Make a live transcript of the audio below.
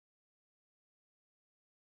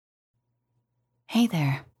Hey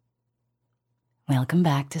there. Welcome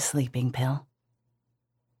back to Sleeping Pill.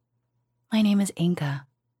 My name is Inka.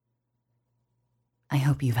 I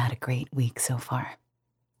hope you've had a great week so far.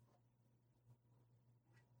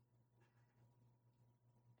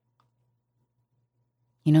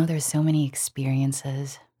 You know, there's so many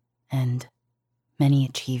experiences and many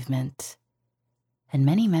achievements and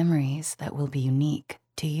many memories that will be unique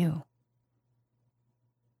to you.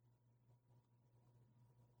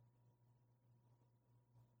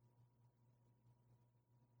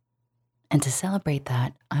 And to celebrate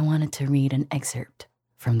that, I wanted to read an excerpt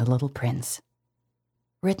from The Little Prince,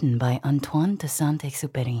 written by Antoine de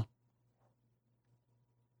Saint-Exupéry.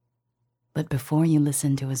 But before you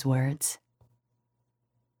listen to his words,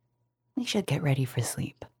 we should get ready for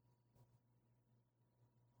sleep.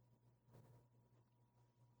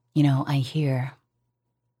 You know, I hear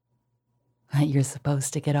that you're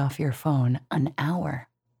supposed to get off your phone an hour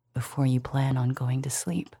before you plan on going to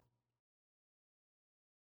sleep.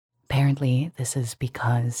 Apparently, this is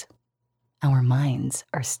because our minds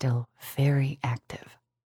are still very active.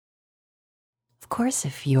 Of course,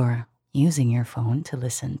 if you're using your phone to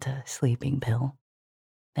listen to Sleeping Pill,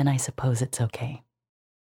 then I suppose it's okay.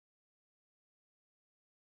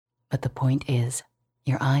 But the point is,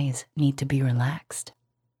 your eyes need to be relaxed,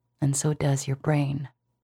 and so does your brain.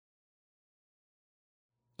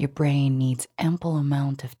 Your brain needs ample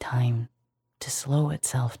amount of time to slow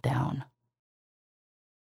itself down.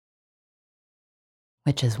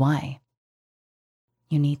 Which is why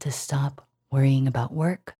you need to stop worrying about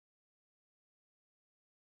work.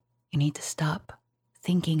 You need to stop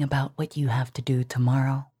thinking about what you have to do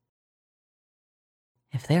tomorrow.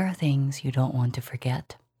 If there are things you don't want to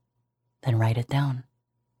forget, then write it down.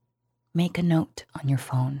 Make a note on your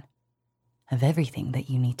phone of everything that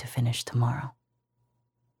you need to finish tomorrow.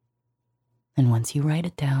 And once you write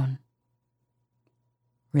it down,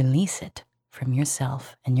 release it from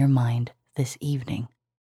yourself and your mind this evening.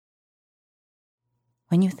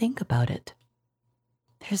 When you think about it,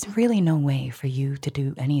 there's really no way for you to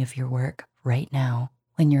do any of your work right now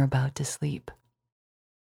when you're about to sleep.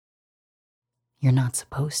 You're not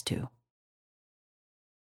supposed to.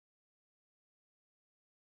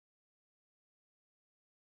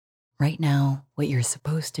 Right now, what you're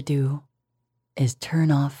supposed to do is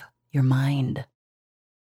turn off your mind.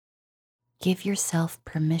 Give yourself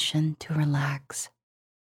permission to relax.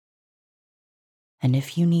 And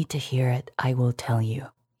if you need to hear it, I will tell you,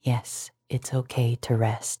 yes, it's okay to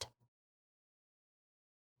rest.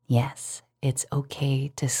 Yes, it's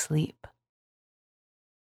okay to sleep.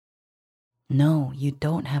 No, you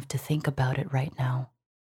don't have to think about it right now.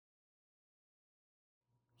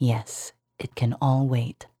 Yes, it can all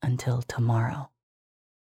wait until tomorrow.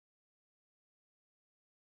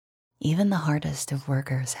 Even the hardest of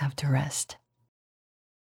workers have to rest.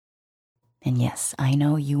 And yes, I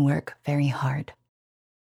know you work very hard.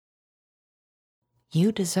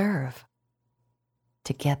 You deserve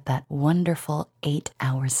to get that wonderful 8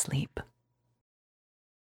 hours sleep.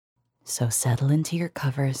 So settle into your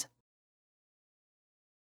covers.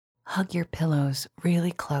 Hug your pillows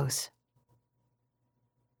really close.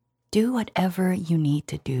 Do whatever you need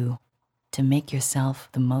to do to make yourself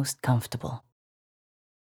the most comfortable.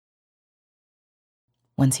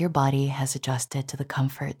 Once your body has adjusted to the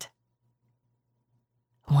comfort,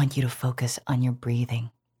 I want you to focus on your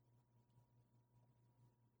breathing.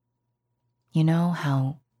 You know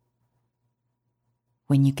how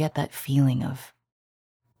when you get that feeling of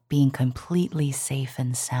being completely safe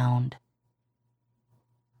and sound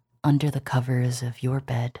under the covers of your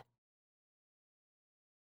bed,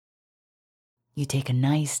 you take a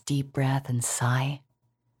nice deep breath and sigh,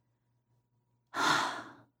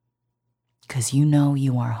 because you know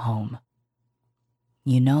you are home.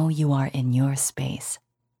 You know you are in your space.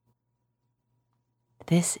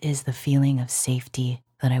 This is the feeling of safety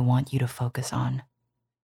that I want you to focus on.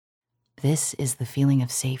 This is the feeling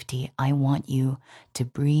of safety I want you to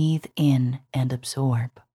breathe in and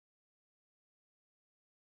absorb.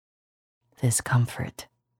 This comfort,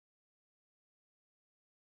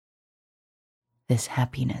 this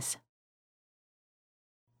happiness,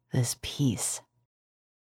 this peace.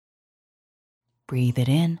 Breathe it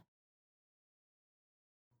in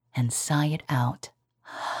and sigh it out.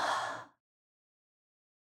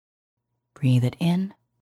 Breathe it in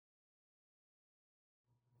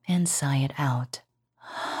and sigh it out.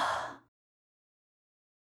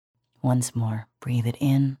 Once more, breathe it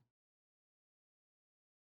in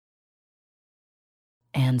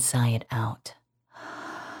and sigh it out.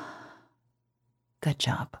 Good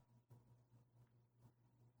job.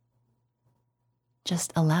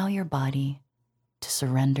 Just allow your body to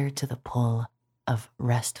surrender to the pull of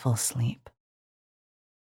restful sleep.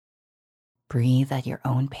 Breathe at your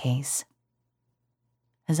own pace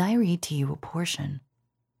as I read to you a portion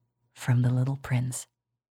from The Little Prince.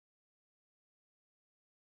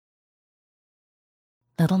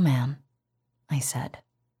 "Little man," I said,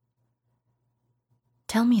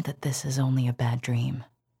 "tell me that this is only a bad dream,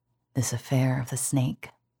 this affair of the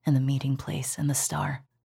snake and the meeting place and the star."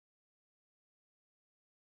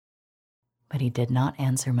 But he did not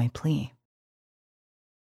answer my plea.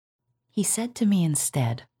 He said to me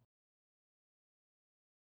instead,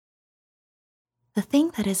 "The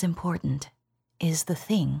thing that is important is the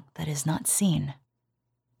thing that is not seen."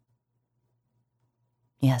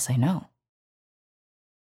 Yes, I know.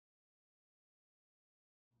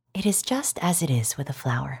 It is just as it is with a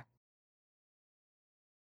flower.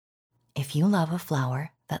 If you love a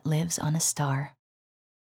flower that lives on a star,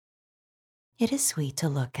 it is sweet to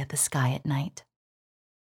look at the sky at night.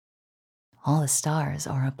 All the stars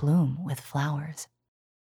are abloom with flowers.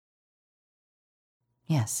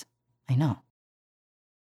 Yes, I know.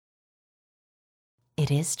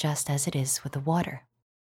 It is just as it is with the water.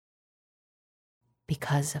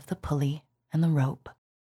 Because of the pulley and the rope,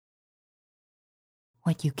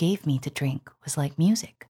 what you gave me to drink was like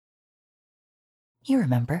music. You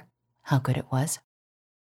remember how good it was?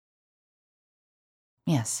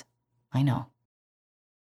 Yes, I know.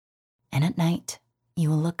 And at night, you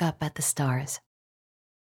will look up at the stars.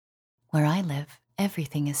 Where I live,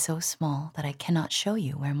 everything is so small that I cannot show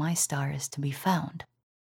you where my star is to be found.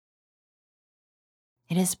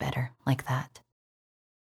 It is better like that.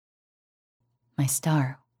 My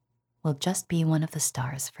star will just be one of the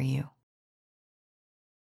stars for you.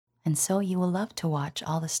 And so you will love to watch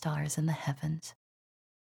all the stars in the heavens.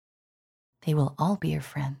 They will all be your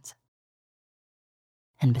friends.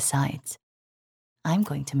 And besides, I'm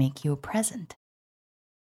going to make you a present."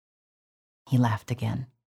 He laughed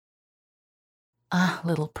again. "Ah,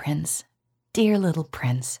 little prince, dear little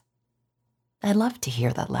prince. I love to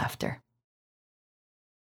hear that laughter.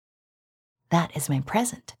 That is my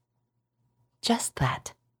present. Just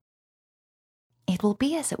that. It will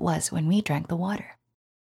be as it was when we drank the water."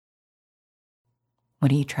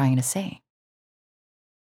 "What are you trying to say?"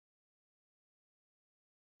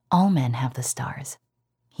 "All men have the stars,"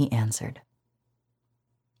 he answered.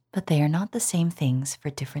 "But they are not the same things for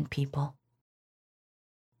different people.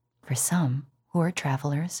 For some who are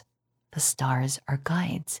travelers, the stars are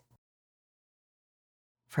guides.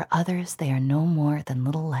 For others, they are no more than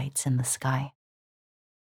little lights in the sky.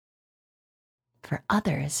 For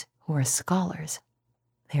others who are scholars,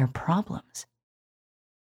 they are problems.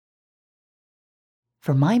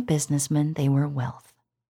 For my businessmen, they were wealth.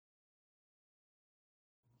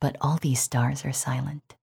 But all these stars are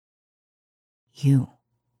silent. You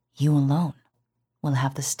alone, will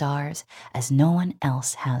have the stars as no one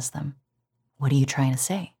else has them. What are you trying to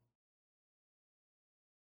say?"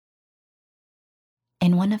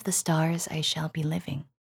 "In one of the stars I shall be living.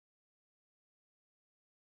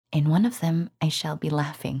 In one of them I shall be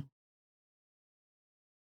laughing.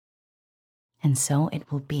 And so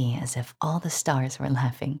it will be as if all the stars were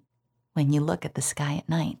laughing when you look at the sky at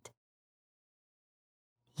night.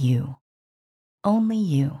 You, only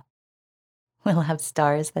you, will have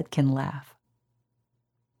stars that can laugh."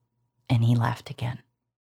 And he laughed again.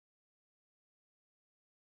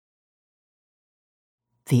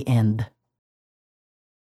 The end.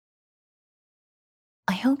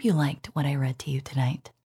 I hope you liked what I read to you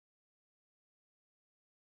tonight.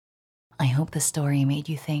 I hope the story made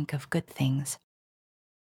you think of good things,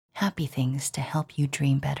 happy things to help you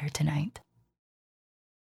dream better tonight.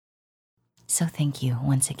 So thank you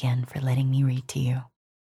once again for letting me read to you.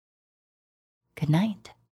 Good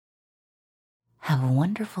night. Have a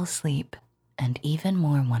wonderful sleep and even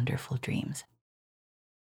more wonderful dreams.